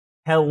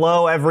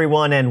Hello,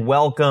 everyone, and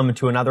welcome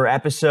to another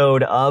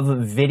episode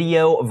of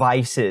Video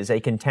Vices, a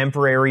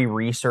contemporary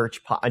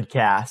research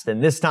podcast.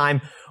 And this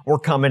time, we're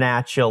coming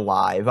at you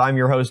live. I'm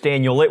your host,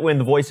 Daniel Litwin,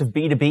 the voice of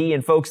B2B.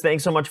 And folks,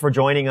 thanks so much for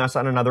joining us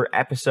on another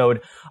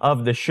episode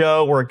of the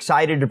show. We're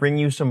excited to bring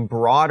you some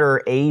broader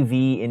AV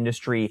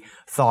industry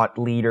thought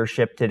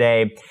leadership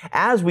today.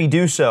 As we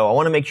do so, I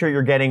want to make sure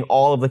you're getting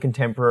all of the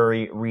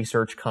contemporary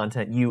research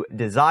content you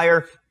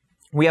desire.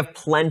 We have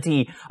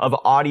plenty of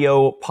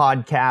audio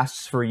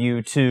podcasts for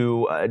you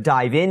to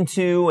dive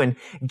into and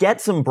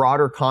get some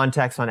broader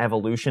context on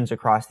evolutions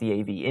across the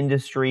AV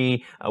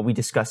industry. We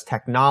discuss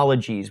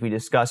technologies. We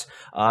discuss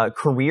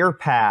career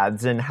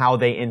paths and how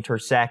they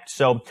intersect.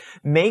 So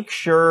make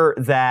sure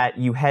that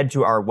you head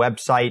to our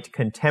website,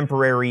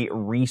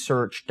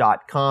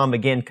 contemporaryresearch.com.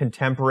 Again,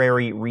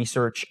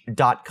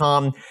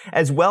 contemporaryresearch.com,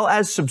 as well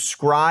as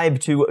subscribe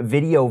to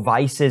Video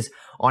Vices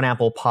on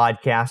Apple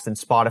Podcasts and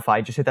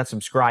Spotify. Just hit that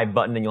subscribe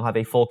button and you'll have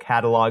a full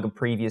catalog of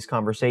previous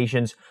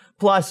conversations,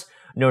 plus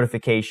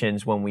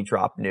notifications when we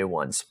drop new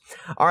ones.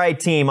 All right,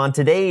 team, on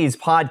today's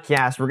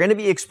podcast, we're going to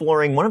be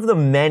exploring one of the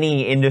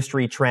many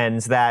industry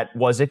trends that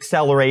was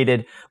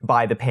accelerated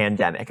by the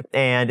pandemic.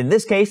 And in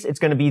this case, it's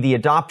going to be the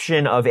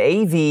adoption of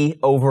AV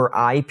over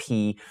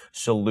IP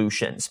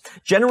solutions.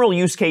 General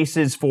use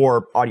cases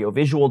for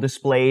audiovisual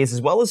displays,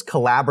 as well as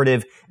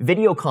collaborative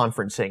video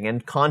conferencing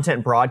and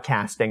content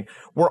broadcasting,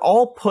 were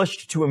all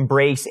pushed to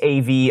embrace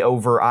AV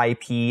over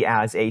IP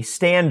as a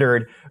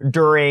standard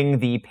during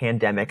the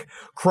pandemic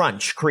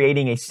crunch,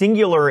 creating a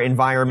singular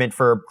environment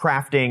for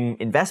crafting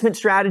investment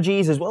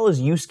strategies as well as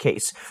use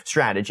case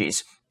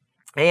strategies.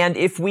 And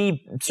if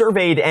we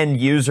surveyed end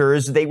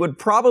users, they would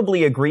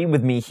probably agree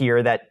with me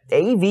here that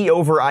AV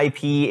over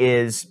IP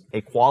is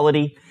a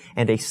quality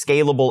and a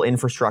scalable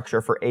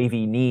infrastructure for AV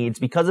needs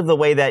because of the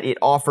way that it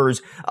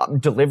offers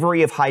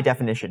delivery of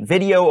high-definition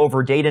video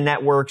over data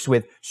networks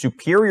with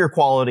superior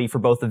quality for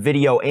both the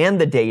video and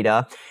the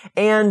data.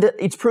 And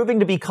it's proving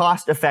to be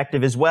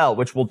cost-effective as well,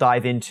 which we'll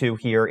dive into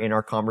here in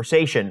our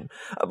conversation.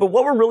 But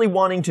what we're really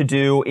wanting to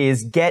do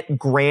is get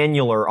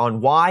granular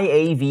on why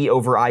AV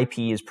over IP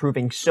is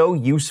proving so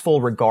useful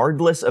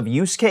regardless of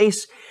use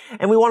case.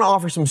 And we want to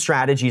offer some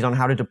strategies on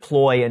how to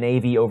deploy an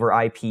AV over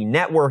IP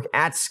network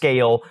at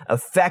scale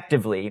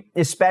effectively,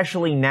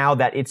 especially now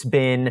that it's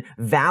been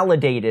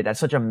validated at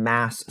such a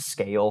mass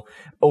scale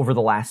over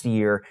the last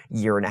year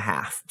and a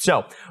half.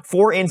 So,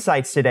 for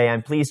insights today,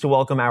 I'm pleased to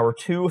welcome our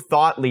two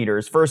thought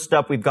leaders. First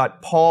up, we've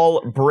got Paul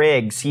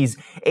Briggs. He's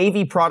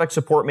AV Product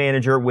Support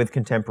Manager with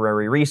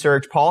Contemporary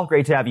Research. Paul,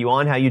 great to have you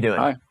on. How you doing?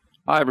 Hi,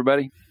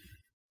 everybody.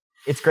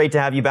 It's great to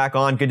have you back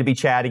on. Good to be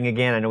chatting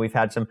again. I know we've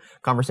had some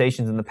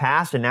conversations in the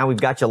past, and now we've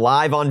got you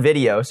live on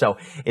video, so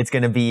it's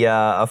going to be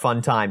a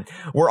fun time.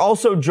 We're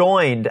also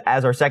joined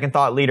as our second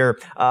thought leader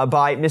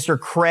by Mr.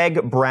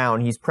 Craig Brown.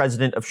 He's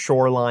president of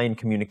Shoreline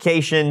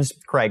Communications.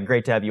 Craig,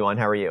 great to have you on.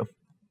 How are you?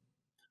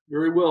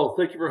 Very well.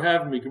 Thank you for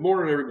having me. Good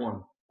morning,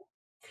 everyone.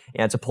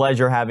 Yeah, it's a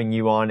pleasure having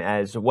you on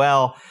as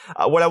well.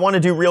 What I want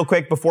to do real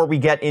quick before we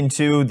get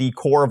into the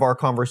core of our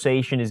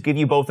conversation is give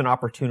you both an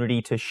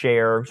opportunity to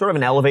share sort of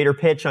an elevator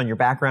pitch on your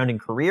background and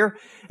career,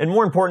 and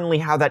more importantly,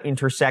 how that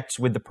intersects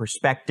with the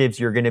perspectives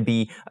you're going to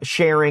be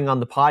sharing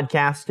on the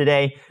podcast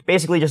today.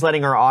 Basically, just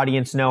letting our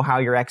audience know how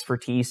your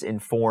expertise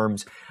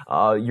informs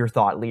your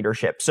thought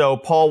leadership. So,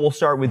 Paul, we'll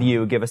start with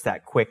you. Give us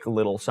that quick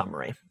little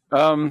summary.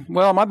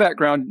 Well, my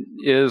background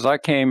is I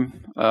came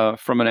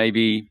from an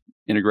AV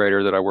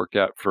integrator that I worked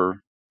at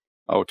for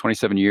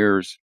 27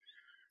 years.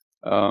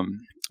 And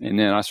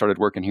then I started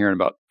working here in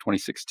about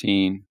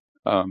 2016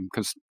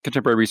 because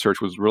Contemporary Research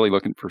was really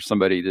looking for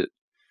somebody that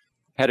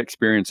had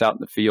experience out in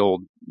the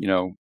field,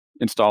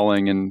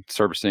 installing and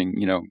servicing,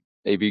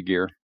 AV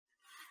gear.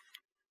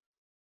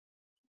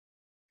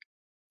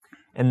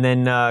 And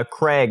then,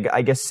 Craig,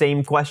 I guess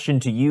same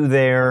question to you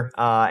there.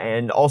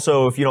 And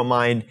also, if you don't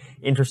mind,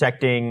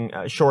 intersecting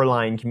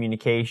Shoreline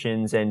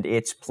Communications and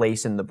its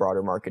place in the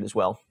broader market as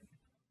well.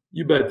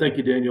 You bet. Thank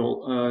you,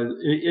 Daniel.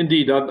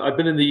 Indeed, I've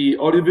been in the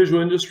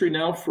audiovisual industry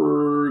now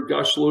for, a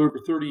little over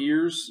 30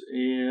 years,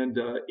 and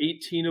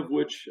 18 of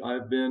which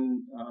I've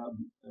been a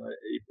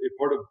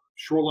part of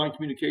Shoreline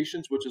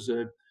Communications, which is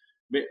a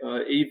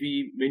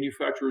AV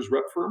manufacturer's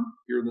rep firm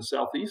here in the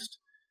Southeast.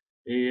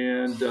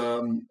 And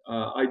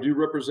I do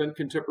represent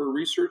Contemporary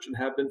Research and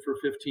have been for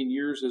 15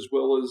 years, as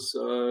well as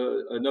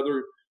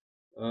another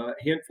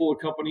handful of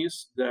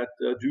companies that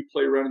do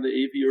play around in the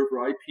AV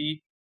over IP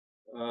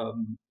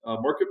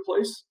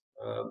marketplace.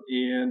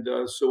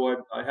 So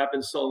I have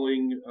been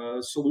selling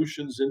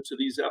solutions into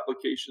these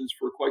applications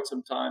for quite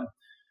some time,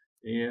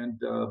 and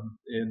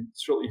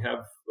certainly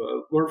have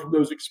learned from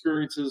those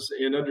experiences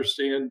and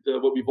understand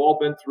what we've all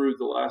been through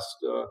the last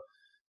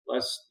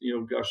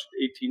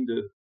 18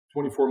 to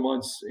 24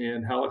 months,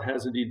 and how it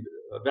has indeed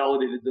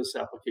validated this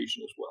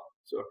application as well.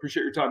 So I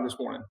appreciate your time this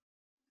morning.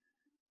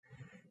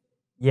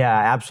 Yeah,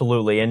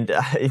 absolutely. And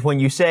when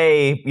you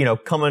say,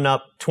 coming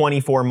up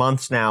 24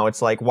 months now,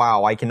 it's like,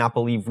 wow, I cannot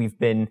believe we've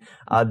been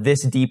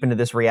this deep into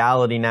this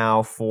reality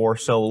now for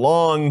so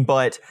long.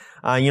 But,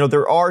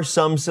 there are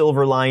some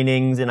silver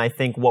linings. And I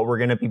think what we're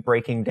going to be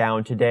breaking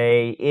down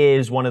today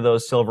is one of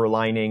those silver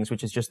linings,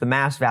 which is just the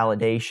mass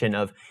validation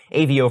of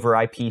AV over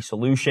IP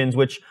solutions,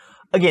 which,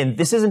 again,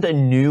 this isn't a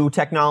new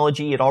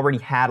technology. It already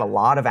had a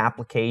lot of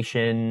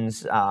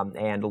applications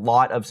and a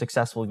lot of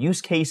successful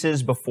use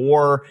cases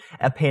before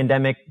a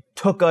pandemic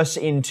took us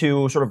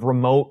into sort of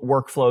remote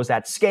workflows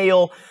at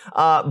scale.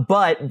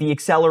 But the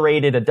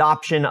accelerated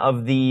adoption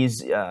of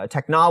these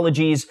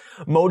technologies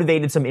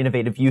motivated some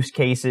innovative use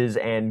cases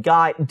and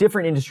got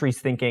different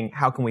industries thinking,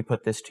 how can we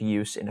put this to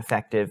use in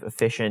effective,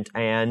 efficient,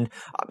 and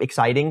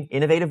exciting,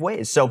 innovative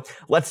ways? So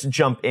let's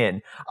jump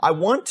in. I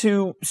want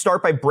to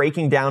start by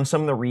breaking down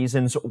some of the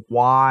reasons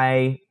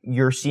why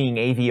you're seeing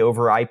AV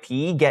over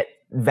IP get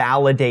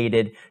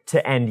validated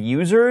to end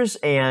users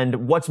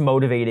and what's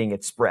motivating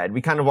its spread.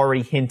 We kind of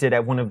already hinted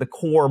at one of the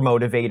core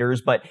motivators,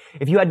 but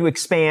if you had to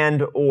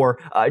expand or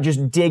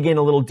just dig in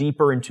a little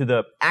deeper into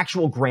the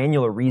actual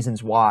granular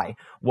reasons why,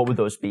 what would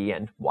those be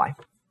and why?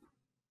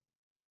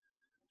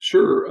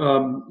 Sure.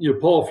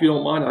 Paul, if you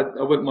don't mind,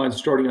 I wouldn't mind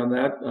starting on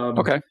that.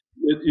 Okay.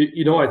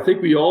 I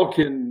think we all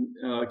can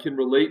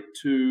relate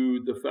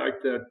to the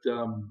fact that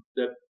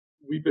that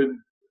we've been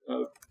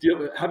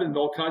having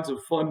all kinds of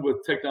fun with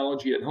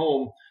technology at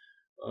home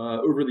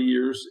over the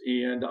years,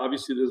 and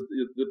obviously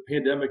the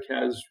pandemic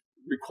has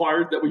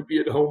required that we be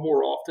at home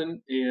more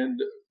often and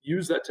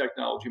use that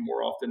technology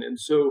more often. And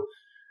so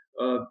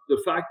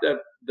the fact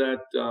that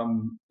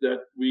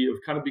we have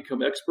kind of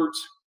become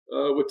experts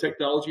with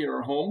technology in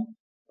our home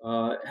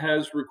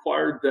has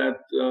required that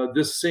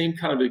this same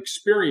kind of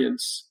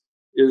experience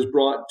is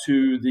brought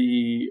to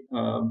the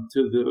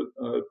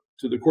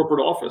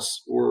corporate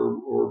office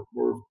or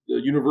the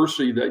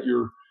university that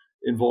you're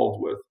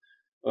involved with.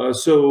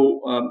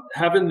 So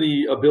having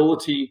the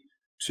ability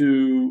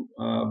to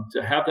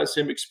have that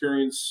same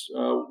experience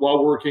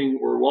while working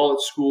or while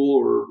at school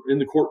or in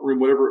the courtroom,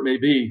 whatever it may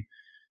be,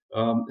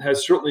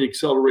 has certainly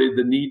accelerated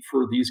the need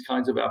for these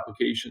kinds of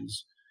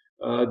applications.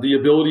 The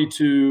ability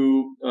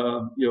to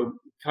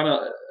kind of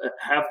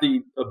have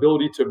the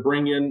ability to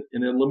bring in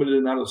an unlimited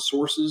amount of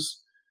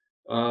sources.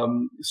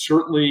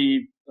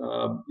 Certainly,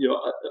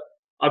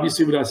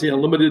 obviously, when I say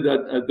unlimited,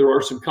 there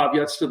are some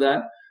caveats to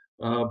that,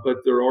 but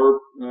there are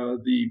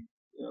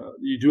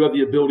you do have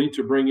the ability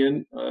to bring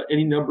in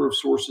any number of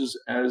sources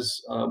as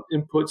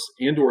inputs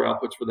and or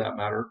outputs for that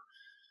matter.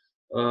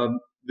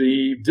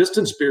 The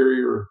distance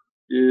barrier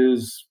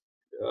is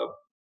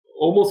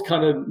almost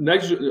kind of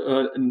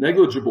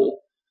negligible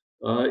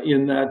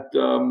in that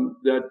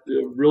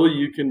really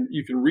you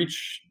can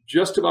reach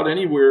just about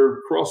anywhere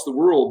across the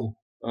world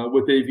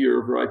with AV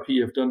over IP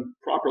if done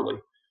properly.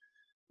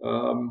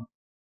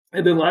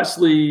 And then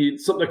lastly,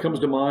 something that comes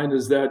to mind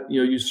is that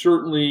you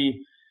certainly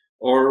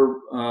are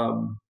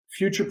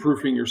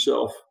future-proofing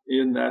yourself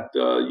in that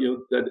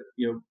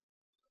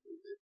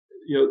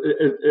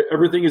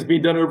everything is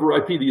being done over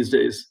IP these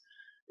days,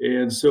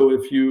 and so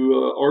if you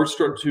are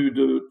starting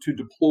to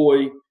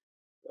deploy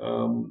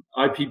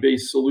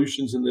IP-based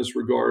solutions in this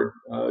regard,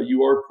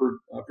 you are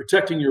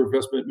protecting your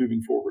investment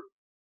moving forward.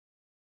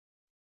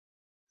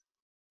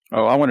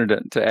 Oh, I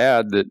wanted to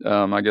add that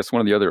I guess one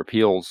of the other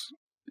appeals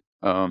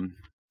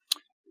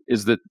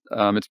is that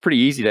it's pretty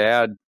easy to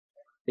add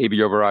AV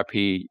over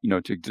IP,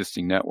 to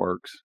existing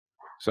networks.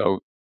 So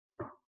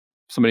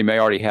somebody may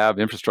already have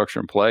infrastructure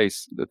in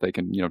place that they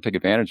can, take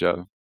advantage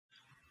of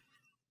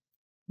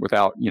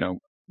without,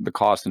 the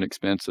cost and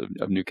expense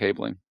of new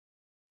cabling.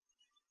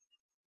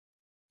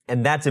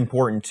 And that's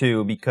important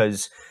too,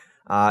 because,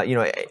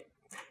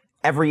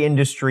 every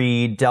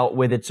industry dealt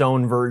with its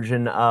own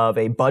version of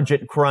a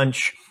budget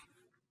crunch.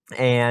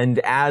 And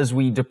as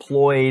we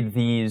deployed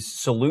these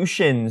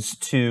solutions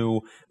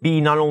to be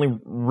not only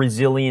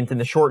resilient in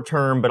the short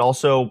term, but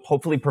also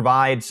hopefully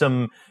provide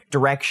some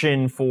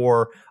direction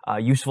for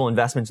useful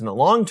investments in the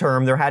long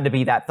term, there had to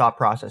be that thought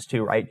process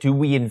too, right? Do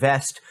we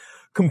invest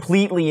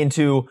completely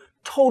into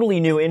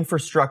totally new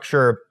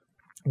infrastructure,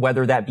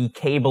 whether that be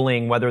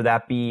cabling, whether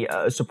that be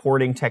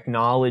supporting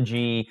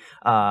technology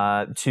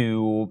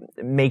to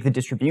make the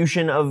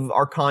distribution of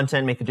our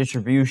content, make the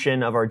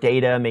distribution of our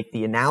data, make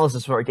the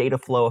analysis of our data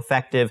flow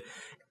effective,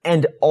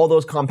 and all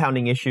those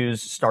compounding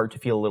issues start to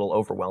feel a little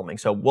overwhelming.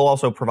 So we'll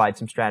also provide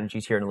some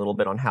strategies here in a little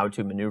bit on how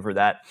to maneuver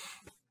that.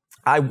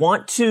 I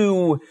want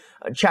to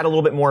chat a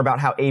little bit more about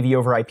how AV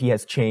over IP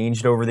has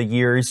changed over the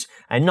years,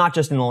 and not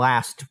just in the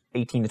last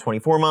 18 to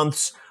 24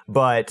 months,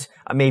 but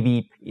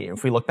maybe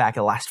if we look back at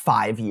the last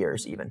 5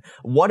 years even.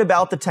 What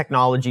about the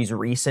technology's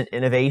recent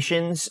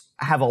innovations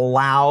have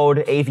allowed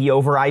AV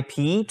over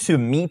IP to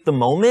meet the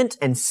moment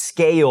and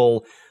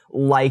scale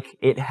like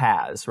it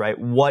has, right?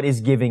 What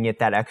is giving it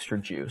that extra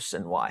juice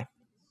and why?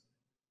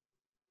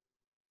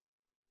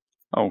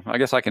 Oh, I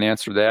guess I can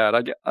answer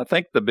that. I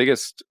think the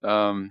biggest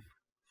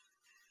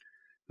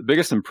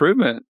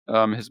improvement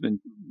has been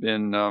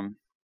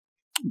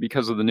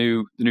because of the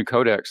new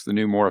codecs, the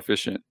new more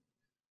efficient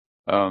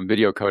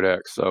video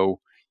codec. So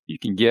you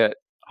can get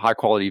high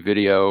quality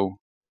video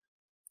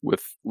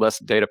with less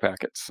data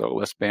packets, so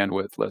less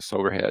bandwidth, less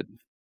overhead.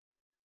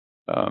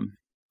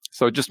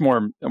 So just a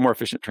more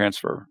efficient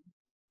transfer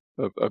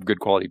of good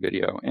quality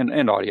video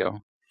and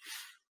audio.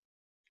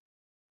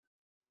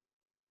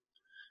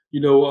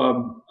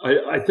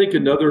 I think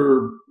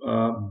another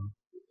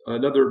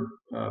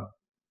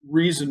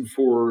reason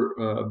for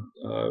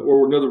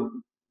or another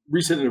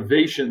recent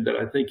innovation that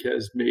I think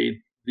has made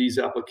these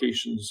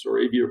applications or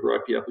AV over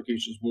IP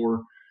applications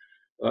more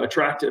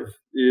attractive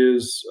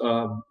is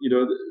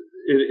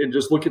and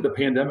just look at the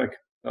pandemic.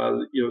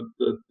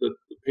 The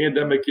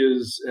pandemic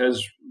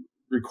has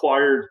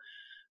required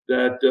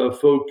that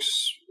folks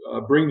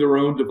bring their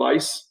own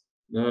device.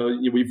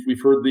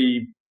 We've heard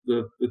the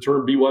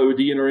term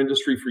BYOD in our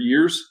industry for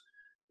years,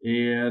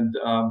 and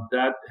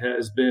that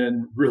has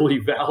been really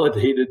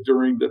validated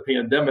during the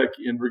pandemic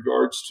in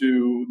regards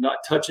to not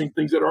touching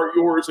things that aren't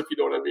yours, if you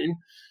know what I mean.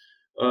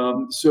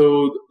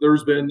 So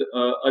there's been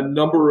a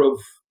number of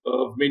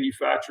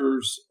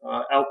manufacturers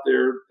out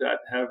there that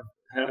have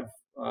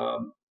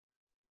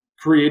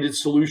created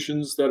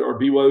solutions that are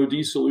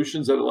BYOD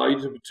solutions that allow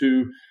you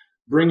to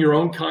bring your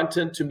own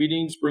content to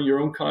meetings, bring your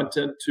own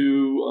content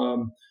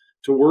to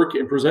work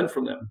and present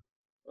from them.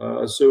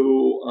 And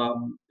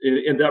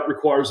that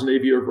requires an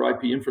AV over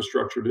IP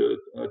infrastructure to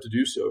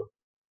do so.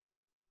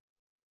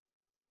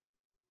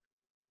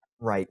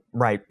 Right,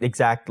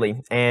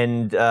 exactly.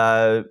 And,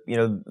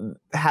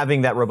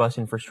 having that robust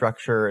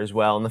infrastructure as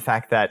well, and the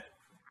fact that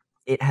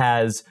it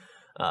has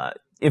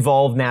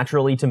evolved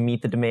naturally to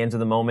meet the demands of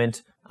the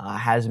moment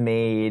has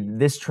made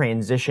this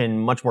transition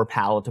much more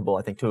palatable,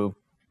 I think, to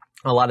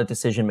a lot of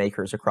decision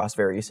makers across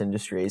various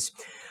industries.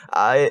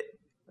 I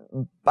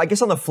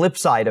guess on the flip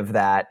side of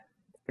that,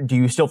 do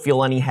you still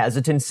feel any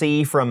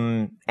hesitancy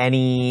from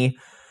any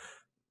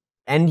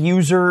end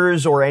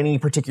users or any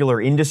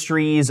particular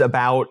industries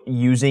about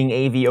using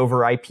AV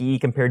over IP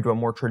compared to a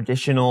more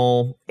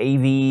traditional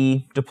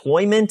AV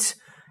deployment?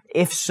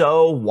 If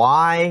so,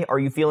 why are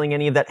you feeling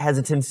any of that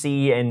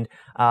hesitancy, and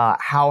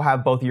how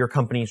have both of your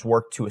companies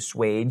worked to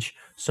assuage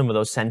some of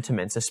those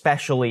sentiments,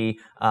 especially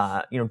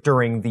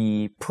during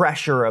the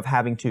pressure of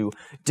having to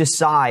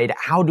decide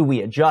how do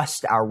we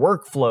adjust our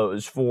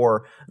workflows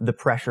for the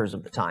pressures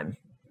of the time?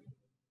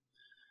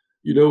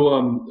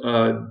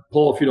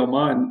 Paul, if you don't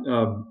mind,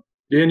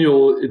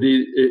 Daniel,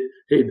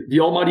 the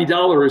almighty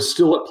dollar is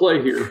still at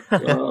play here.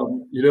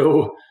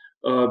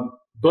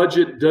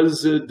 Budget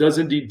does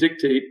indeed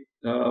dictate.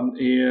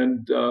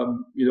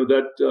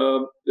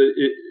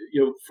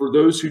 For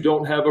those who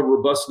don't have a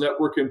robust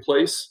network in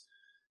place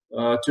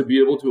to be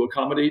able to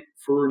accommodate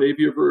for an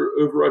AV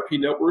over IP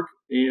network,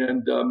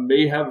 and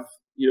may have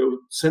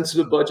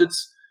sensitive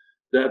budgets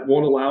that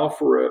won't allow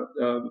for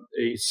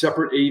a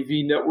separate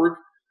AV network,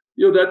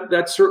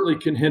 that certainly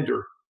can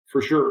hinder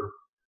for sure.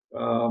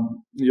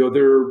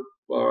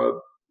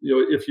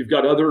 If you've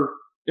got other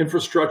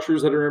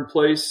infrastructures that are in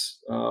place,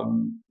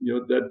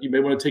 that you may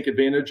want to take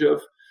advantage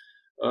of.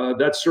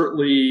 That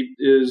certainly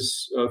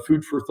is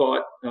food for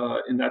thought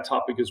in that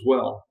topic as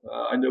well.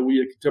 I know we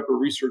at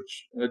Contemporary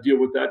Research deal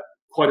with that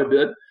quite a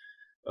bit,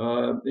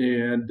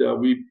 and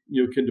we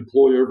can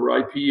deploy over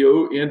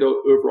IPO and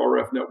over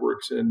RF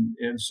networks, and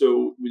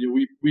so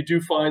we do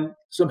find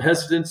some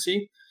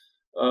hesitancy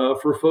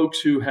for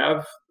folks who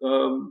have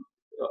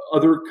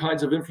other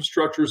kinds of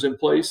infrastructures in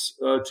place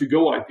to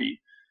go IP,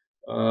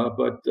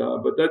 but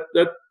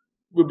that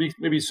would be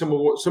maybe some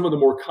of the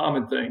more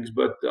common things,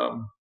 but.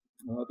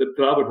 That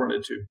I would run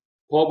into.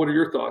 Paul, what are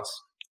your thoughts?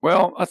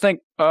 Well, I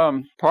think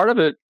part of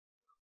it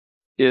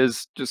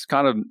is just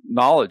kind of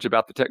knowledge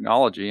about the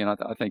technology, and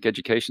I think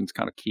education is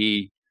kind of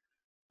key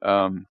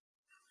to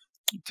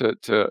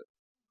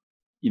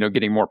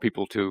getting more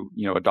people to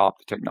adopt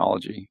the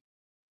technology.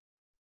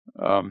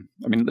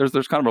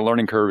 There's kind of a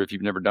learning curve if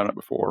you've never done it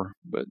before,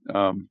 but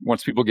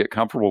once people get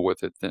comfortable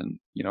with it, then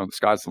the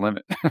sky's the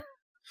limit.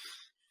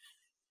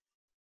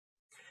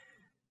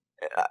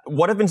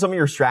 What have been some of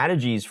your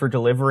strategies for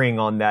delivering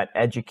on that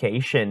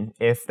education,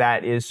 if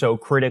that is so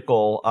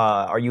critical?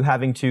 Are you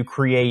having to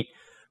create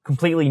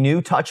completely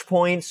new touch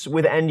points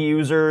with end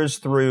users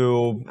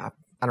through,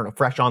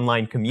 fresh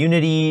online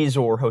communities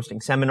or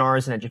hosting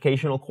seminars and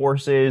educational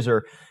courses?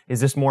 Or is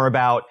this more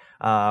about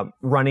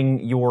running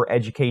your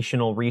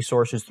educational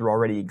resources through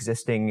already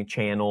existing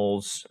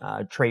channels,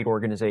 trade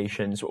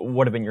organizations?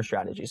 What have been your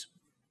strategies?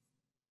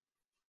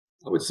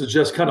 I would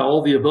suggest kind of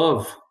all the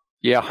above.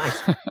 Yeah,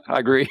 I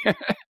agree.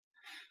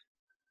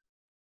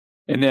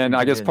 And then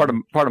I guess part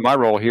of my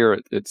role here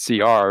at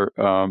CR,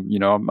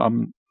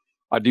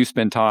 I do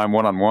spend time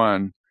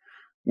one-on-one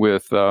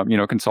with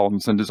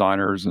consultants and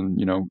designers and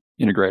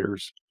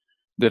integrators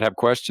that have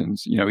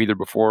questions, either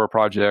before a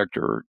project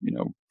or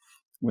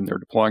when they're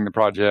deploying the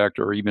project,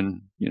 or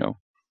even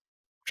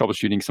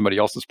troubleshooting somebody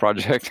else's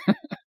project.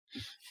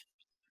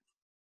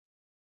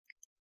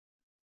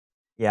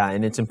 Yeah,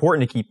 and it's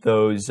important to keep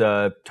those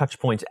touch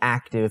points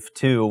active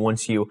too.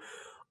 Once you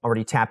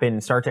already tap in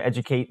and start to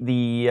educate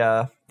the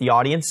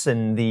audience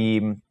and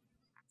the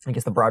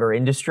broader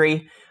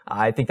industry.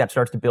 I think that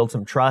starts to build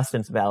some trust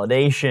and some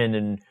validation,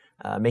 and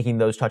making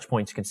those touch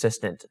points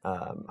consistent,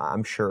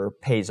 I'm sure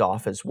pays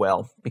off as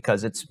well,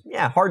 because it's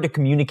hard to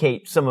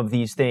communicate some of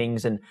these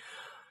things and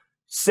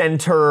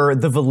center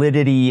the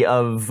validity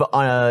of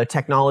a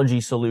technology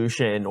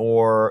solution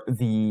or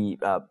the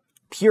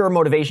pure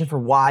motivation for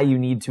why you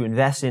need to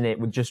invest in it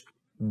with just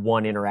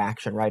one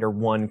interaction, right? Or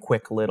one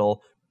quick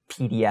little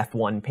PDF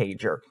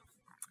one-pager.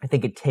 I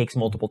think it takes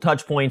multiple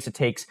touch points. It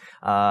takes,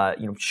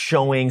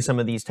 showing some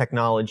of these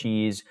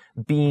technologies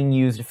being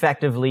used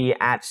effectively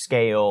at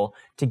scale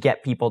to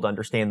get people to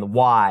understand the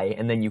why,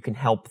 and then you can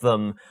help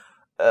them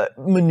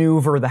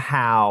maneuver the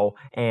how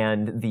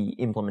and the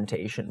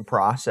implementation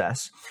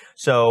process.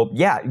 So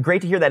yeah,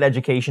 great to hear that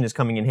education is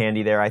coming in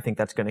handy there. I think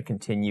that's going to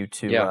continue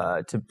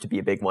to be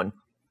a big one.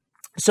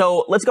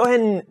 So let's go ahead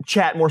and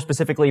chat more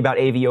specifically about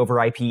AV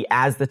over IP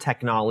as the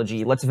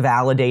technology. Let's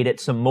validate it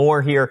some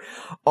more here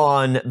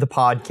on the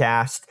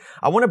podcast.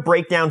 I want to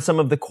break down some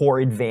of the core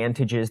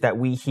advantages that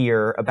we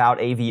hear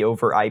about AV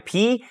over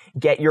IP.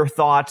 Get your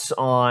thoughts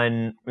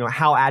on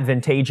how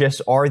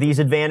advantageous are these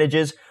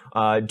advantages?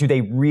 Do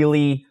they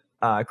really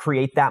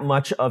create that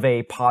much of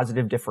a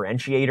positive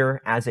differentiator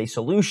as a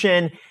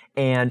solution,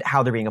 and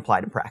how they're being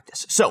applied in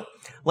practice? So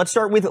let's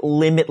start with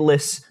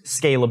limitless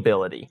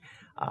scalability.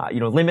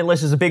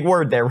 Limitless is a big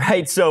word there,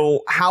 right?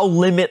 So how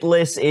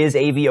limitless is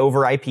AV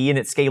over IP and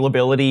its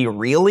scalability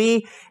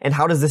really? And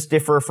how does this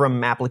differ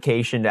from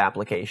application to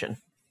application?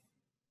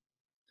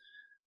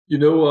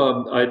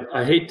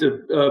 I hate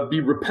to be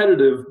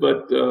repetitive,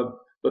 but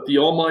the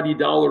almighty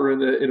dollar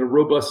in a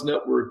robust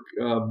network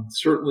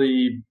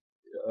certainly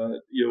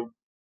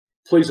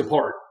plays a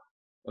part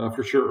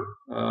for sure.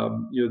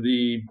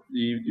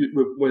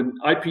 When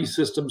IP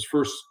systems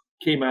first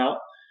came out,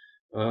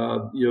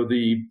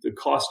 the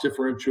cost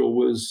differential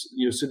was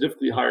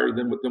significantly higher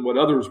than what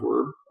others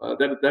were.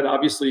 That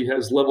obviously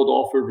has leveled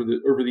off over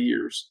the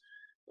years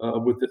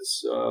with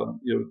its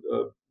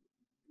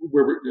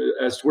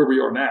where we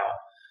are now.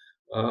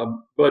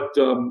 But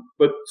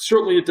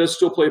certainly it does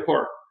still play a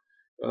part.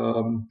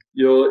 The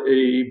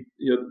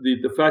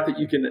fact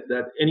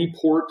that any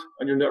port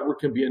on your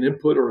network can be an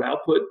input or an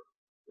output.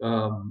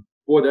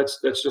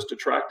 That's just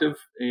attractive,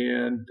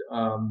 and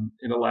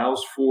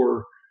allows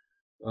for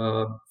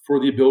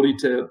the ability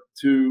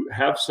to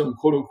have some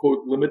quote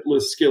unquote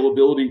limitless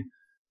scalability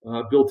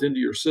built into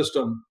your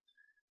system.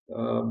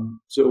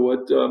 So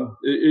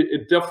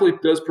it definitely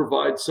does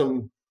provide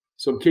some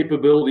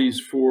capabilities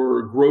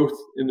for growth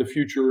in the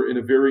future in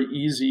a very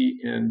easy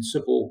and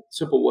simple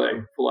way,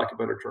 for lack of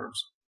better terms.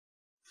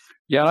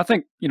 Yeah, and I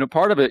think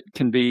part of it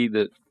can be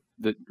that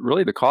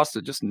really the cost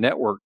of just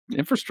network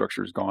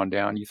infrastructure has gone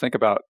down. You think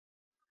about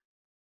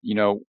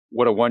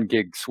what a 1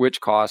 gig switch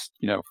cost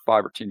 5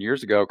 or 10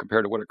 years ago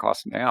compared to what it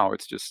costs now.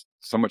 It's just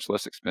so much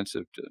less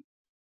expensive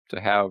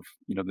to have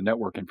the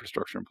network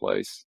infrastructure in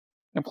place,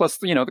 and plus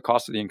the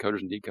cost of the encoders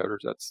and decoders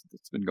that's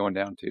been going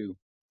down too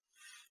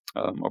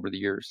over the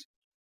years.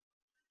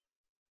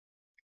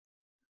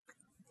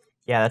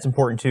 Yeah, that's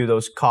important too.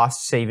 Those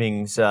cost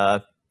savings,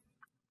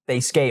 they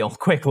scale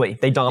quickly.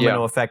 They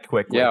domino effect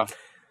quickly. Yeah.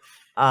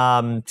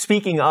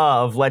 Speaking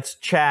of, let's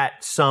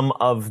chat some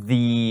of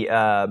the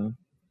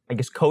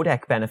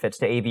codec benefits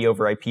to AV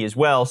over IP as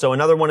well. So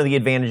another one of the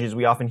advantages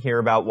we often hear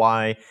about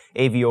why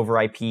AV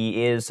over IP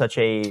is such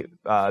a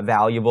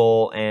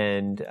valuable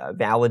and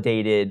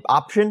validated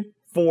option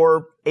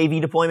for AV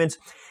deployments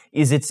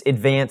is its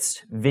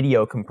advanced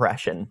video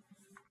compression.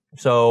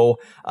 So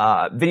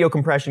video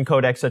compression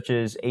codecs such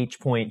as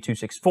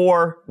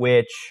H.264,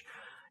 which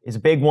is a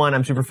big one.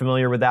 I'm super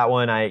familiar with that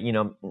one. I,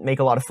 make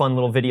a lot of fun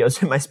little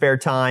videos in my spare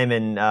time,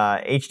 and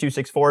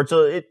H.264,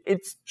 so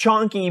it's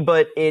chunky,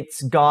 but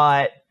it's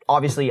got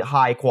obviously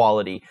high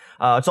quality.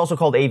 It's also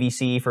called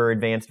AVC for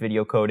advanced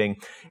video coding.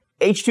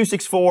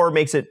 H.264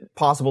 makes it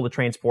possible to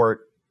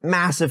transport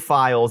massive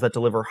files that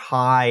deliver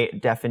high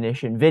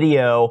definition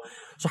video.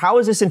 So how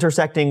is this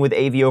intersecting with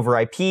AV over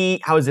IP?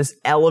 How is this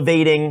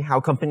elevating how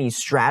companies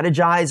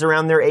strategize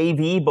around their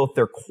AV, both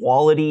their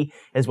quality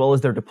as well as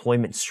their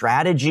deployment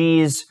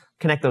strategies?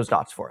 Connect those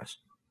dots for us.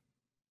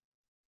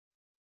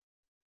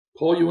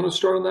 Paul, you want to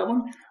start on that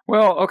one?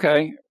 Well,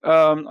 okay.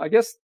 I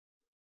guess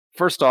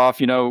first off,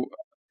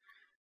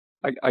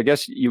 I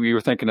guess you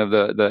were thinking of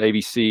the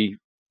AVC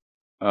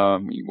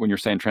when you're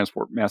saying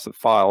transport massive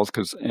files,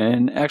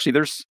 and actually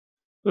there's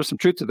some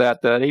truth to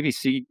that. That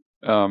AVC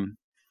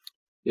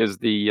is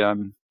the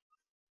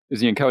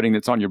encoding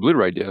that's on your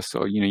Blu-ray disc.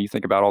 So you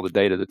think about all the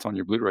data that's on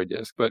your Blu-ray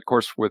disc, but of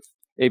course with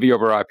AV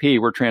over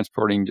IP, we're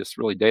transporting just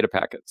really data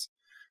packets.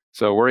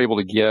 So we're able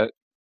to get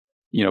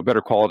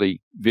better quality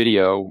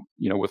video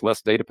with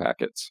less data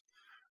packets.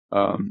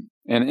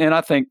 And I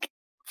think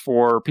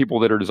for people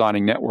that are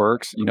designing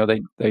networks,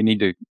 they need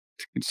to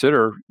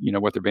consider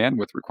what their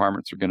bandwidth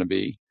requirements are going to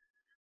be,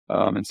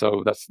 and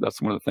so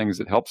that's one of the things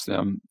that helps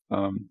them.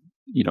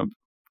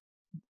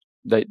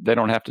 They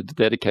don't have to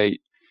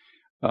dedicate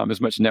as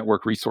much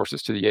network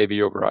resources to the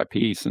AV over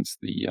IP, since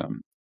the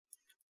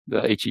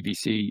the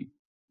HEVC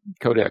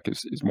codec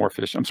is more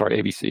efficient. I'm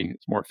sorry, AVC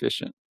is more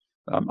efficient.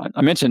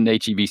 I mentioned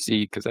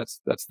HEVC because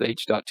that's the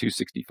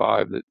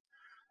H.265 that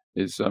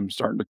is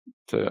starting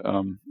to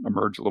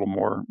emerge a little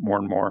more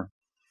and more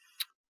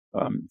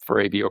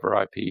for AV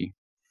over IP.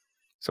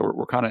 So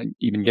we're kind of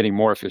even getting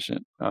more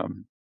efficient,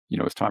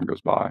 as time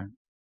goes by.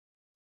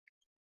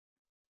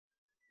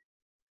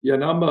 Yeah,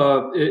 and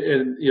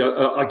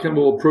I kind of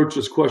will approach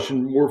this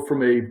question more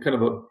from a kind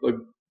of a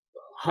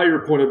higher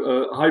point of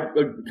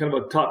kind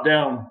of a top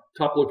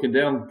looking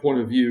down point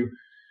of view.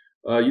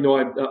 I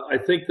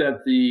think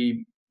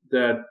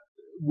that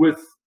with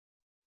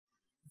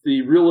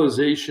the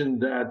realization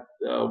that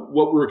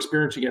what we're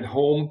experiencing at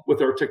home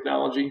with our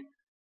technology,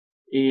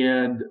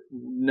 and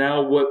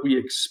now what we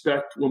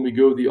expect when we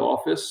go to the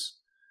office,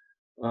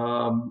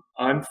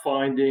 I'm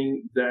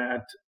finding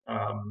that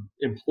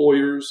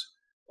employers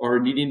are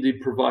needing to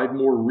provide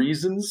more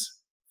reasons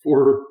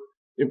for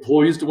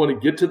employees to want to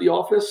get to the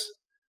office.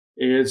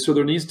 And so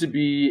there needs to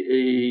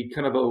be a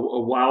kind of a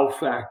wow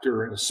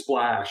factor and a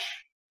splash.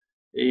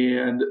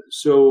 And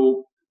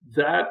so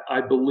that,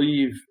 I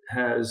believe,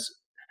 has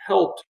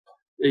helped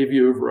AV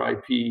over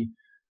IP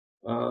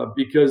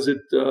because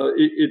it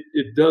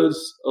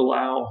does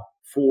allow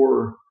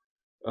for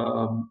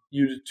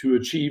you to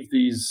achieve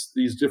these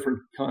different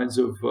kinds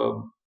of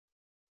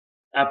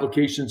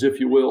applications, if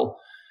you will,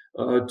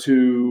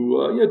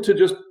 to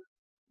just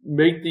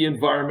make the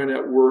environment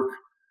at work,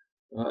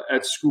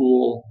 at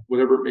school,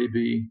 whatever it may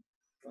be,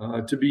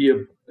 to be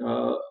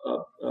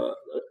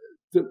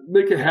to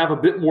make it have a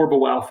bit more of a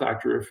wow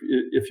factor,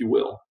 if you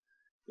will,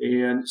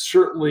 and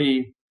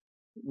certainly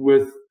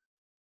with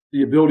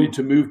the ability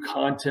to move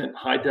content,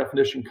 high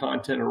definition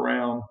content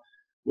around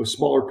with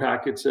smaller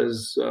packets,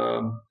 as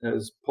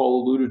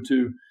Paul alluded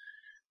to,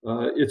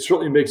 it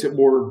certainly makes it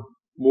more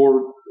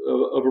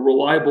of a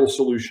reliable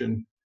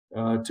solution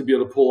to be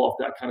able to pull off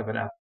that kind of an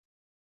app.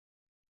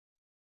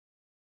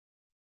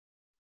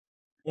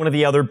 One of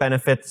the other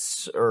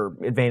benefits or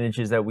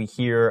advantages that we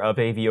hear of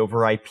AV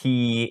over IP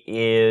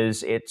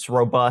is its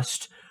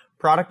robust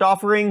product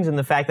offerings and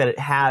the fact that it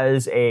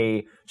has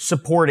a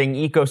supporting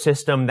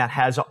ecosystem that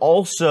has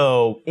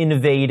also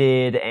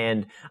innovated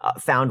and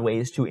found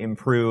ways to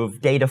improve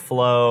data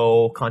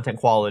flow, content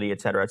quality, et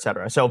cetera, et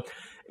cetera. So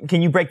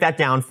can you break that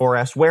down for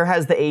us? Where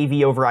has the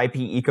AV over IP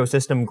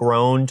ecosystem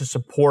grown to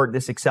support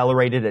this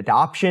accelerated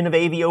adoption of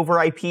AV over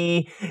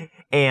IP?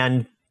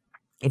 And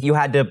if you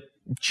had to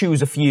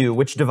choose a few,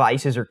 which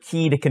devices are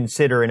key to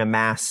consider in a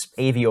mass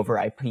AV over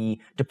IP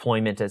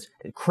deployment as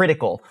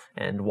critical,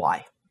 and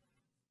why?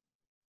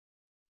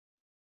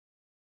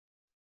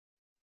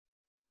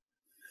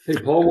 Hey,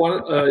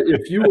 Paul,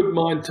 if you wouldn't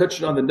mind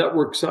touching on the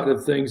network side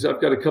of things,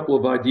 I've got a couple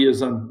of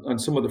ideas on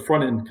some of the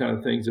front end kind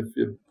of things,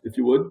 if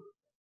you would.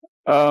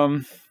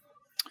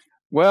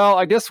 Well,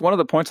 I guess one of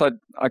the points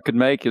I could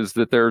make is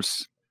that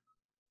there's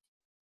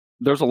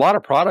a lot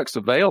of products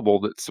available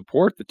that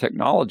support the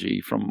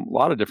technology from a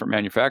lot of different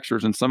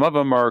manufacturers, and some of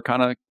them are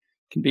can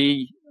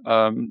be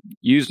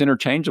used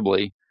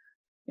interchangeably,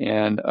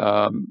 and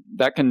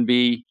that can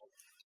be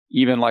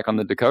even like on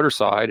the decoder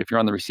side. If you're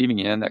on the receiving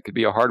end, that could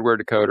be a hardware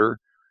decoder,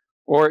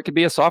 or it could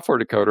be a software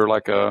decoder,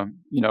 like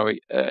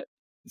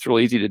it's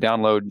really easy to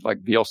download like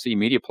VLC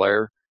media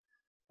player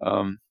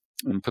and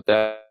put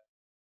that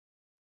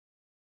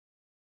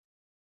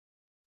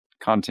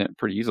content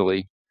pretty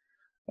easily.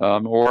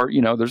 Or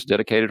there's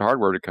dedicated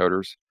hardware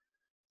decoders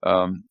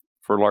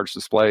for large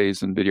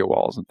displays and video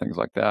walls and things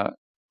like that.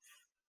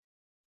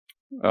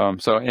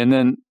 And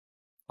then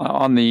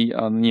on the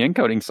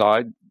encoding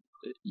side,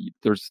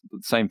 there's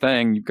the same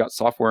thing. You've got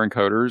software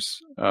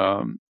encoders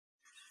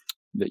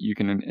that you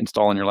can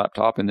install on your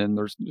laptop, and then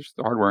there's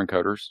the hardware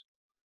encoders.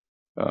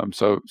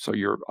 So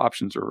your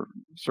options are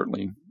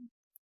certainly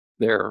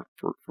there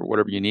for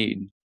whatever you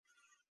need.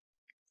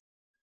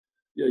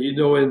 Yeah,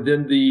 and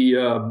then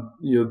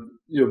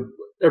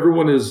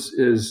everyone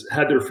has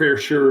had their fair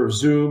share of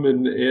Zoom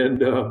and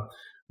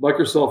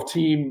Microsoft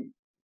Team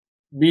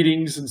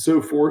meetings and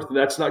so forth. And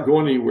that's not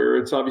going anywhere.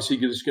 It's obviously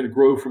just going to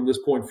grow from this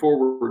point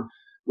forward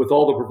with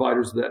all the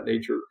providers of that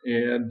nature.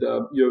 And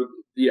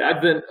the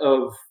advent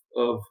of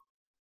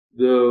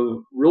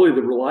the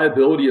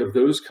reliability of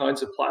those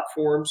kinds of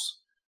platforms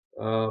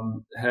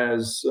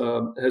has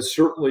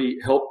certainly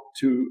helped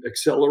to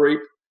accelerate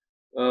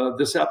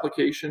this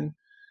application.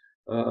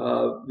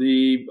 I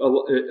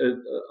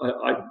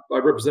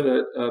represent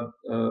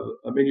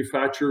a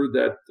manufacturer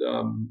that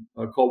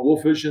called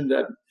Wolf Vision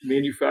that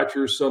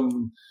manufactures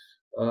some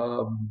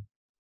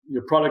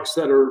products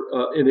that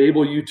are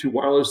enable you to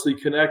wirelessly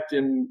connect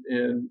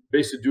and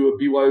basically do a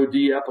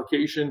BYOD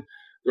application.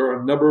 There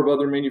are a number of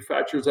other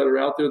manufacturers that are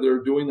out there that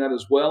are doing that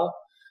as well.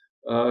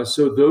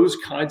 So those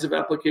kinds of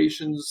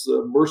applications,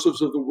 the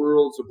Mersives of the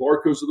world, the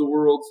Barcodes of the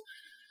world,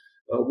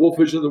 Wolf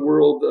Vision of the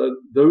world,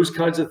 those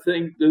kinds of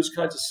things, those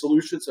kinds of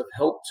solutions have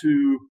helped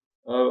to,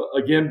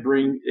 again,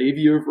 bring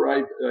AV over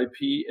IP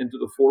into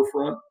the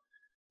forefront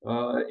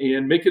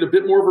and make it a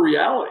bit more of a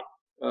reality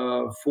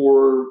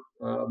for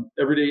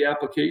everyday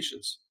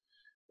applications.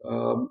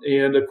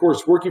 And of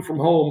course, working from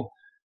home,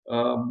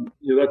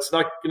 that's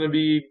not going to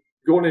be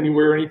going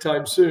anywhere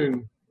anytime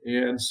soon.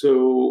 And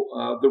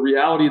so the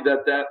reality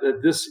that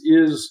this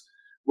is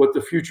what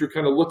the future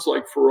kind of looks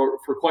like for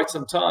quite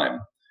some time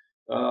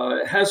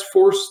has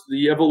forced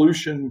the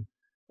evolution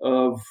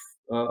of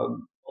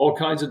all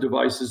kinds of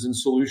devices and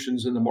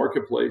solutions in the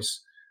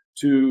marketplace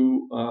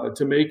to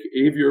make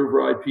AV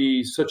over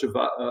IP such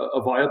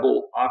a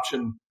viable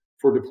option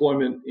for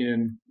deployment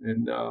in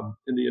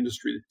the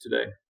industry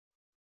today.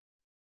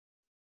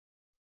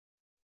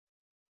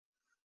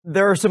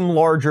 There are some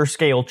larger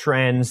scale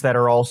trends that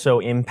are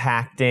also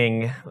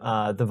impacting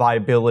the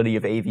viability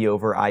of AV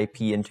over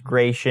IP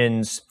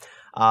integrations.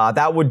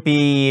 That would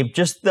be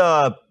just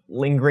the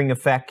lingering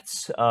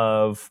effects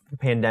of the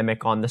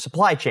pandemic on the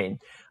supply chain.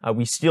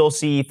 We still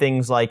see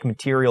things like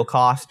material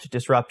cost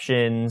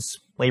disruptions,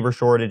 labor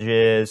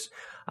shortages,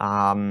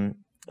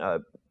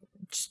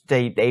 just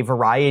a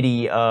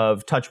variety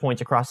of touch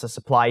points across the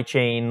supply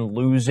chain,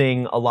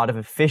 losing a lot of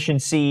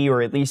efficiency,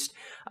 or at least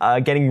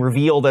getting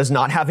revealed as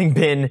not having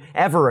been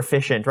ever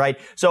efficient, right?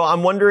 So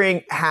I'm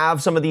wondering,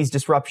 have some of these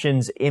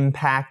disruptions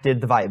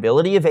impacted the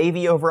viability of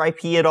AV over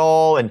IP at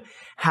all? And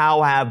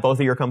how have both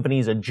of your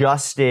companies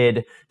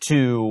adjusted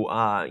to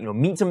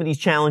meet some of these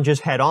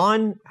challenges head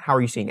on? How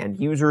are you seeing end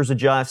users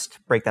adjust?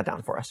 Break that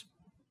down for us.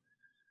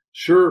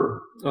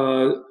 Sure.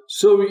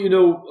 So,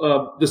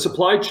 the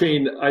supply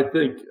chain, I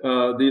think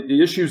the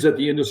issues that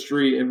the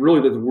industry and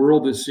really that the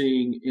world is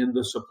seeing in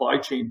the supply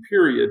chain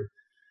period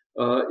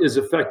is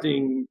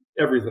affecting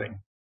everything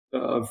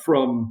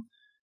from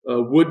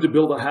wood to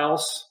build a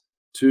house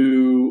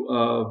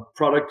to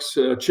products,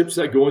 chips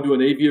that go into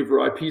an AV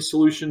over IP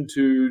solution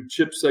to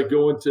chips that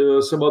go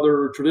into some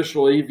other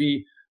traditional AV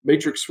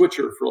matrix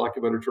switcher, for lack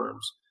of better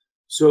terms.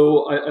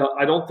 So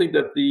I don't think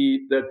that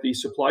the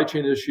supply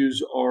chain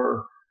issues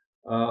are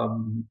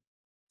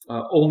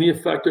only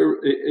affect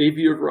AV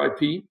over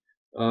IP,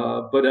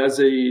 but as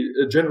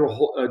a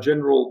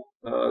general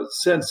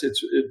sense, it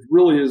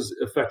really is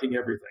affecting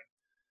everything.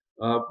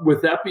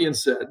 With that being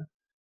said,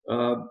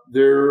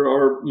 there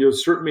are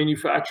certain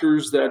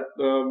manufacturers that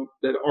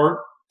aren't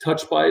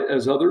touched by it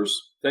as others.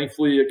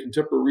 Thankfully, at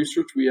Contemporary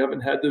Research, we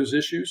haven't had those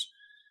issues.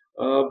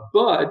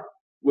 But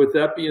with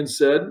that being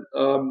said,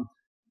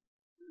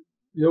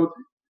 you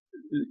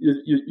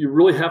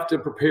really have to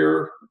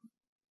prepare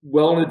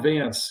well in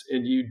advance,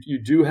 and you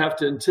do have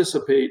to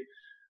anticipate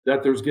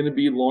that there's going to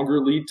be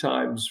longer lead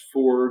times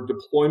for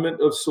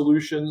deployment of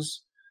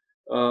solutions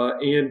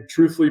and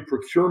truthfully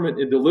procurement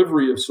and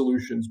delivery of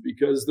solutions,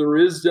 because there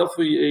is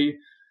definitely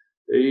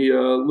a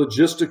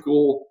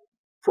logistical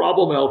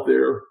problem out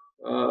there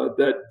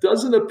that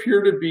doesn't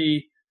appear to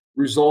be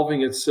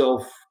resolving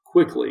itself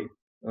quickly.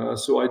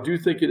 So I do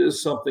think it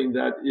is something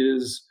that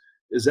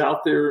is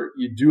out there.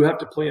 You do have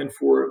to plan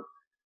for it.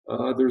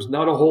 There's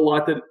not a whole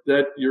lot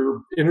that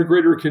your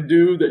integrator can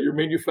do, that your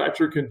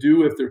manufacturer can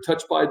do if they're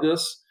touched by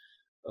this.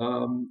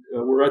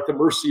 We're at the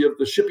mercy of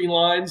the shipping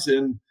lines,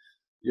 and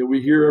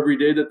we hear every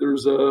day that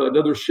there's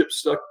another ship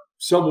stuck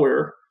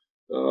somewhere,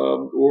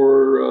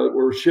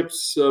 or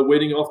ships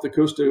waiting off the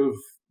coast of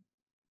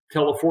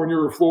California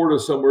or Florida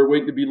somewhere,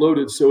 waiting to be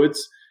loaded. So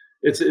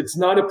it's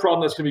not a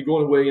problem that's going to be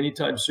going away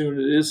anytime soon.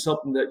 It is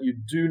something that you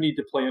do need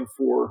to plan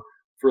for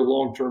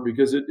long term,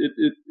 because it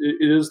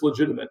is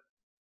legitimate.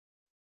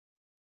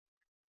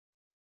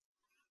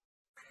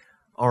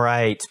 All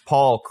right,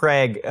 Paul,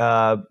 Craig,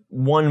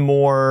 one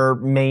more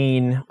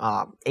main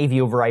AV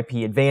over IP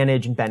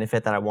advantage and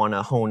benefit that I want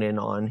to hone in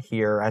on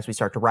here as we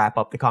start to wrap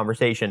up the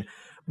conversation.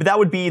 But that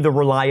would be the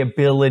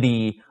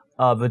reliability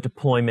of a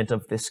deployment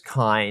of this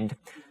kind.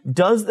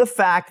 Does the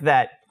fact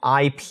that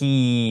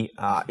IP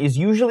is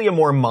usually a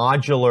more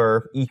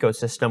modular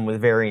ecosystem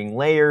with varying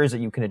layers that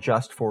you can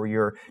adjust for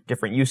your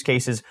different use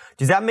cases,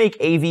 does that make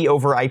AV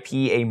over IP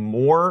a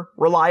more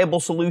reliable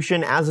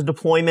solution as a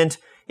deployment?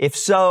 If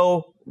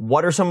so,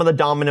 what are some of the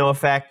domino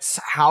effects?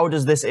 How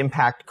does this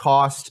impact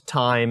cost,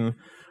 time,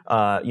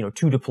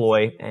 to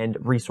deploy, and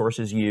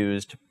resources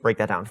used? Break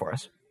that down for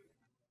us.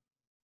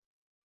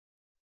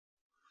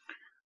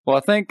 Well,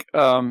 I think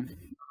I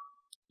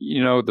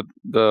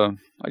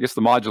guess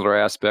the modular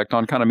aspect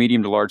on kind of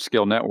medium to large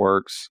scale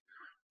networks,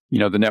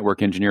 the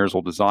network engineers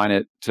will design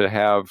it to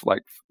have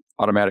like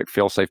automatic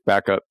fail-safe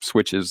backup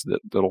switches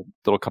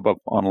that'll come up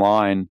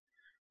online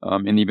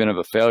in the event of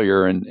a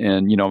failure, and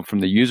from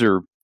the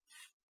user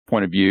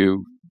point of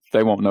view,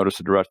 they won't notice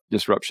a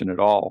disruption at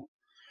all.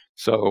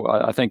 So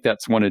I think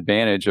that's one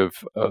advantage of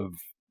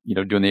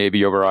doing the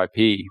AV over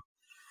IP,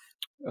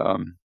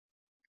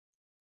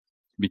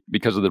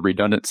 because of the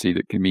redundancy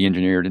that can be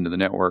engineered into the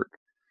network.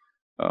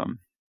 And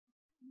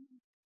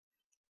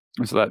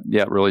so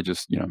that really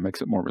just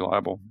makes it more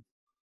reliable.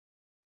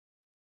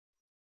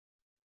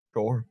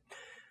 Sure.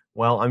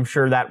 Well, I'm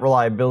sure that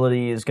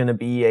reliability is going to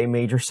be a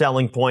major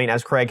selling point.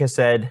 As Craig has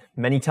said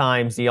many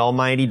times, the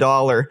almighty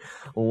dollar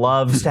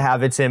loves to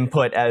have its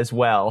input as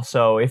well.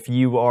 So if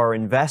you are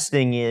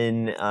investing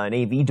in an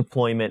AV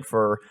deployment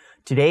for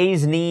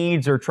today's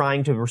needs or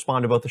trying to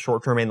respond to both the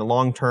short term and the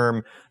long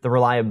term, the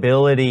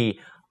reliability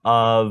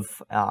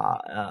of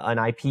an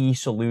IP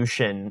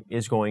solution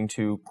is going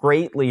to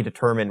greatly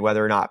determine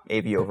whether or not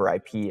AV over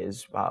IP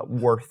is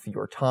worth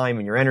your time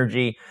and your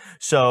energy.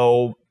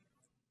 So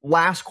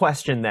last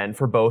question then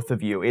for both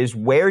of you is,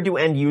 where do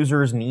end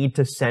users need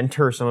to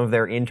center some of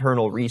their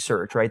internal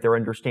research, right? Their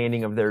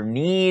understanding of their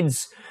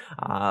needs,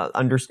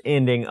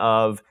 understanding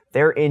of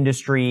their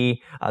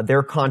industry,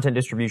 their content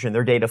distribution,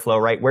 their data flow,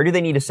 right? Where do they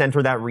need to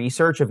center that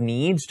research of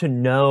needs to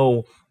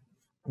know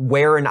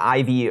where an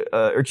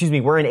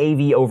where an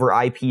AV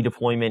over IP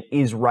deployment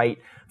is right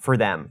for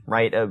them,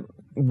 right?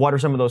 What are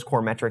some of those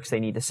core metrics they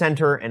need to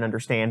center and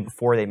understand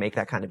before they make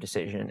that kind of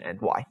decision,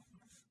 and why?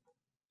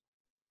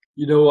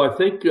 I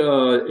think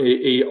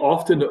a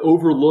often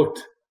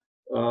overlooked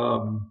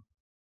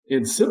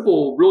and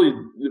simple, really,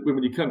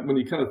 when you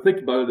kind of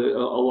think about it, a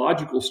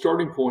logical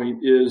starting point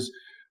is,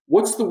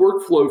 what's the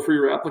workflow for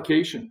your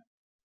application?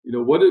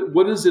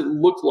 What does it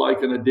look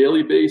like on a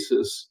daily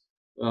basis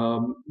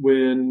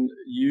when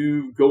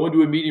you go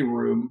into a meeting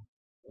room,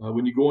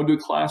 when you go into a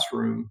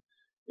classroom,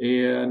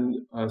 and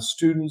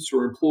students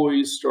or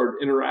employees start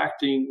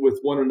interacting with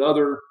one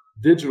another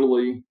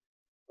digitally,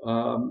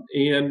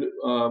 and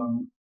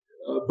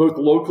both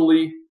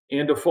locally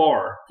and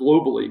afar,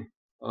 globally.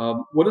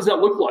 What does that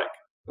look like?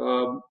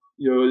 Are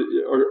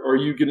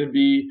you going to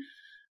be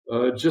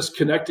just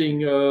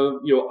connecting,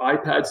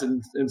 iPads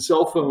and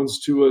cell phones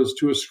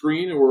to a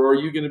screen, or are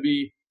you going to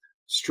be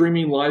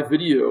streaming live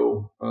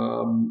video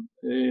and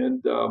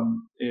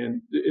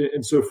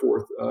so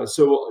forth?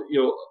 So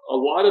a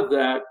lot of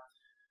that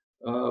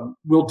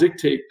will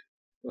dictate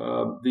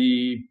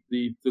the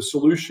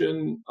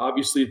solution,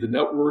 obviously the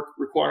network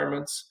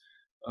requirements.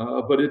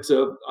 But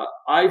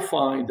I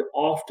find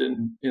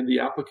often in the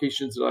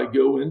applications that I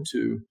go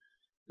into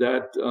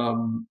that,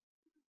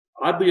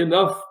 oddly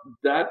enough,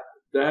 that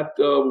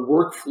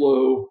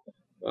workflow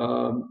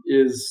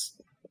is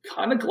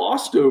kind of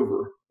glossed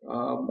over,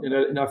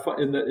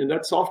 and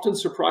that's often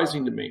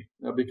surprising to me,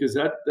 because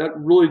that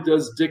really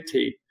does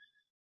dictate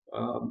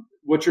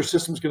what your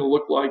system's going to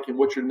look like and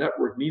what your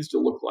network needs to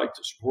look like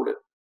to support it.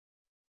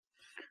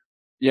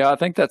 Yeah, I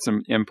think that's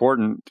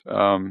important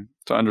to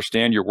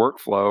understand your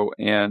workflow,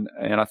 and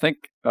I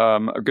think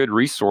a good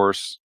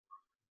resource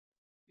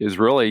is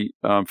really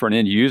for an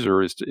end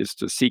user is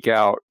to seek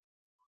out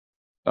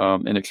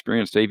an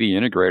experienced AV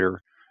integrator.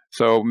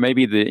 So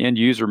maybe the end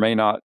user may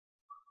not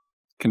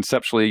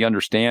conceptually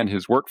understand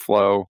his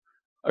workflow.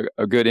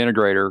 A good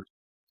integrator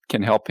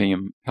can help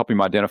him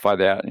identify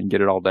that and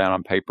get it all down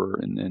on paper,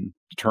 and then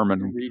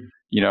determine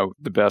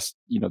the best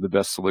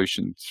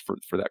solutions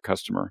for that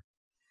customer.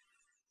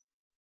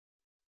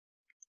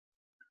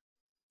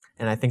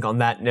 And I think on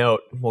that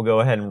note, we'll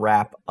go ahead and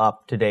wrap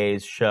up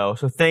today's show.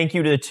 So thank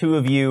you to the two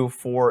of you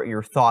for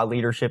your thought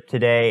leadership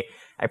today.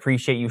 I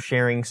appreciate you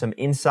sharing some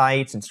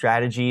insights and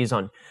strategies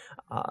on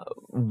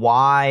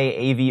why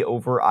AV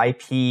over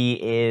IP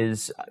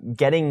is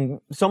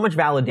getting so much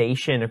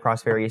validation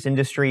across various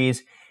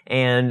industries,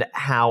 and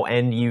how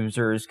end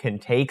users can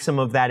take some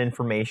of that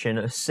information,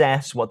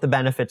 assess what the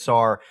benefits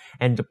are,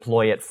 and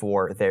deploy it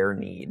for their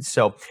needs.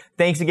 So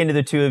thanks again to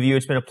the two of you.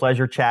 It's been a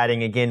pleasure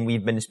chatting. Again,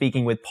 we've been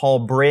speaking with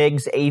Paul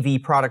Briggs,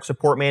 AV Product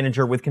Support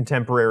Manager with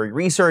Contemporary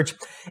Research,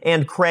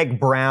 and Craig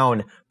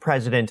Brown,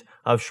 President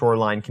of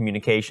Shoreline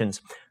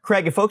Communications.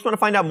 Craig, if folks want to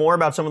find out more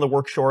about some of the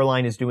work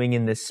Shoreline is doing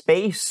in this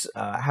space,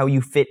 how you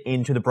fit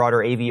into the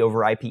broader AV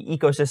over IP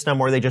ecosystem,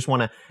 or they just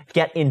want to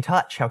get in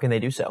touch, how can they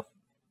do so?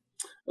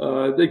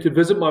 They could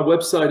visit my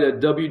website at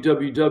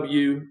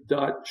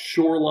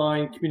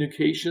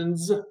www.shorelinecommunications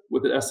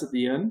with an S at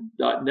the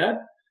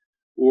end.net,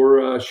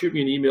 or shoot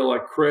me an email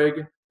at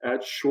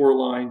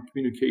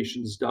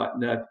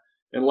craig@shorelinecommunications.net.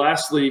 And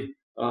lastly,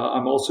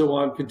 I'm also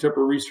on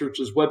Contemporary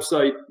Research's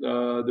website.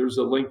 There's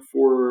a link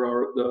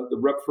for the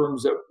rep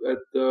firms that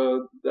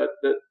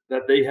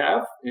they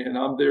have, and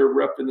I'm their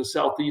rep in the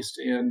Southeast,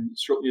 and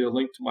certainly a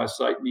link to my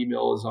site and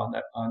email is on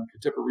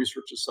Contemporary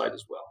Research's site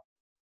as well.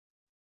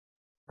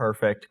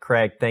 Perfect.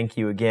 Craig, thank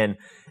you again.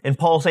 And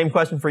Paul, same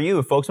question for you.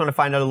 If folks want to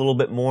find out a little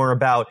bit more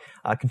about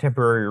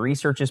Contemporary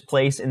Research's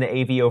place in the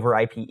AV over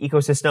IP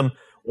ecosystem,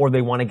 or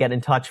they want to get in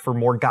touch for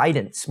more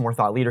guidance, more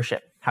thought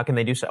leadership, how can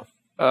they do so?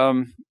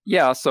 So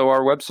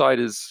our website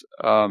is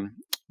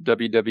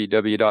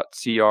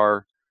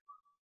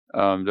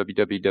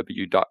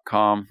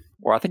www.cr.com,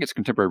 or I think it's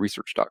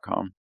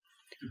contemporaryresearch.com.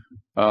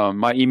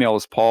 My email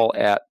is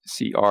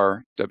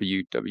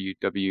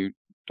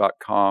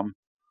paul@crwww.com.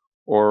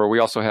 Or we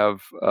also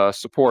have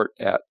support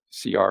at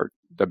crwww.com,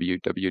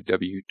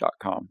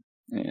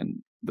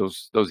 and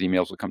those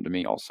emails will come to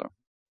me also.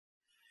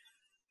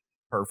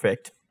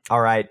 Perfect.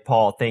 All right,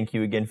 Paul, thank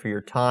you again for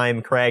your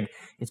time. Craig,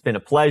 it's been a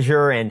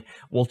pleasure, and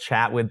we'll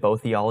chat with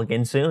both of y'all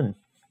again soon.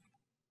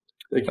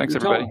 Thanks,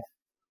 everybody.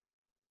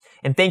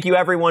 And thank you,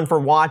 everyone, for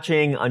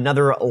watching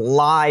another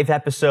live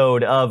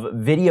episode of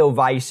Video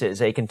Vices,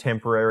 a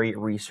Contemporary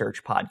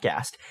Research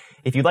podcast.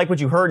 If you like what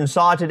you heard and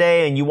saw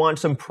today, and you want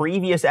some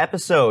previous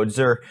episodes,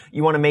 or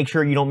you want to make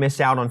sure you don't miss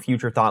out on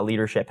future thought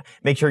leadership,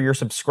 make sure you're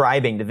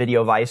subscribing to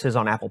Video Vices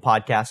on Apple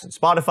Podcasts and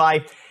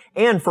Spotify.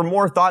 And for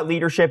more thought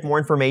leadership, more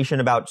information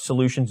about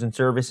solutions and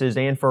services,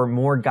 and for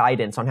more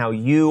guidance on how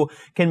you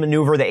can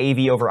maneuver the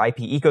AV over IP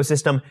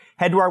ecosystem,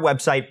 head to our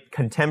website,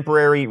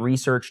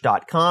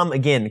 contemporaryresearch.com.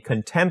 Again,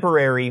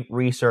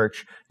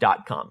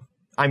 contemporaryresearch.com.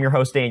 I'm your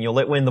host, Daniel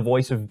Litwin, the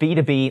voice of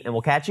B2B, and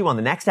we'll catch you on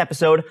the next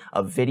episode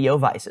of Video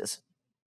Vices.